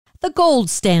the gold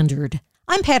standard.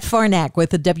 I'm Pat Farnack with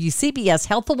the WCBS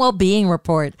Health and Wellbeing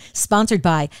Report, sponsored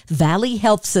by Valley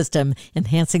Health System,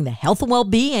 enhancing the health and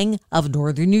well-being of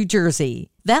Northern New Jersey.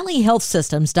 Valley Health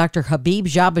System's Dr. Habib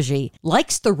Jabaji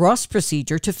likes the Ross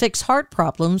procedure to fix heart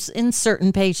problems in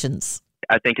certain patients.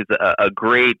 I think it's a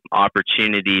great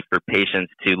opportunity for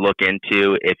patients to look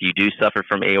into if you do suffer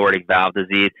from aortic valve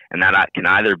disease, and that can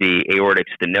either be aortic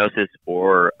stenosis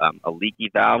or a leaky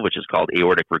valve, which is called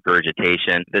aortic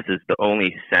regurgitation. This is the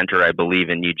only center, I believe,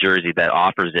 in New Jersey that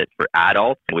offers it for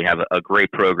adults. We have a great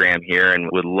program here and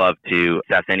would love to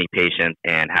assess any patient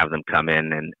and have them come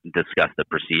in and discuss the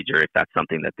procedure if that's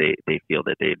something that they feel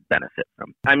that they benefit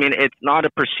from. I mean, it's not a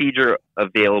procedure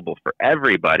available for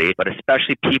everybody, but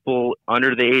especially people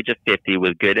under the age of 50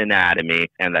 with good anatomy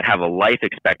and that have a life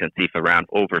expectancy for around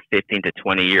over 15 to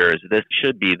 20 years. This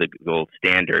should be the gold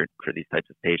standard for these types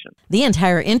of patients. The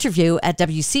entire interview at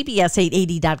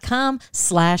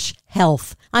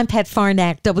WCBS880.com/health. I'm Pat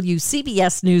Farnack,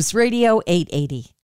 WCBS News Radio 880.